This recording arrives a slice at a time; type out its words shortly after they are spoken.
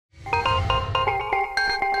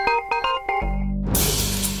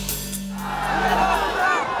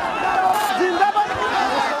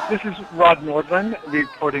This is Rod Nordland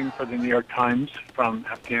reporting for the New York Times from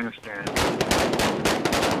Afghanistan.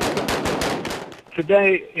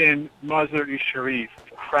 Today in Mazar-i-Sharif,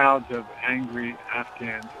 crowds of angry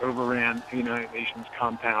Afghans overran the United Nations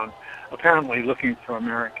compound, apparently looking for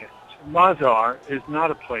Americans. Mazar is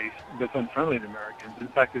not a place that's unfriendly to Americans. In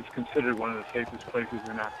fact, it's considered one of the safest places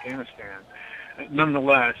in Afghanistan.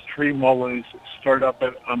 Nonetheless, three mullahs stirred up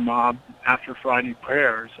a mob after Friday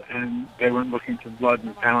prayers, and they went looking for blood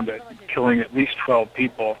and found it, killing at least 12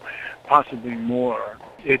 people, possibly more.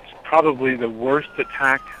 It's probably the worst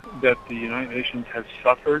attack that the United Nations has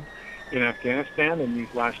suffered in Afghanistan in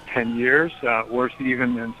these last 10 years, worse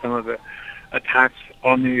even than some of the attacks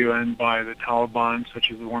on the UN by the Taliban, such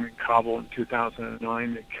as the one in Kabul in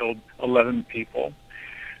 2009 that killed 11 people.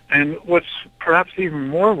 And what's perhaps even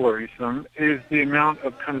more worrisome is the amount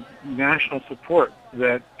of kind of national support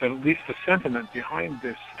that at least the sentiment behind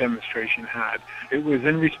this demonstration had. It was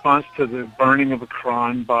in response to the burning of a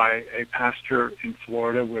Koran by a pastor in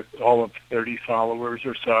Florida with all of 30 followers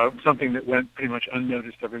or so, something that went pretty much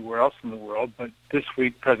unnoticed everywhere else in the world. But this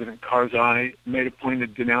week, President Karzai made a point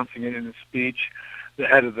of denouncing it in a speech. The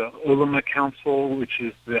head of the Ulama Council, which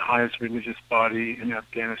is the highest religious body in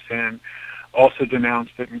Afghanistan, also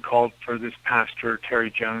denounced it and called for this pastor,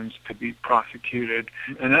 Terry Jones, to be prosecuted.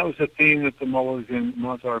 And that was a theme that the mullahs in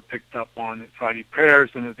Mazar picked up on at Friday prayers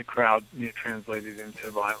and that the crowd translated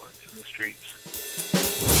into violence in the streets.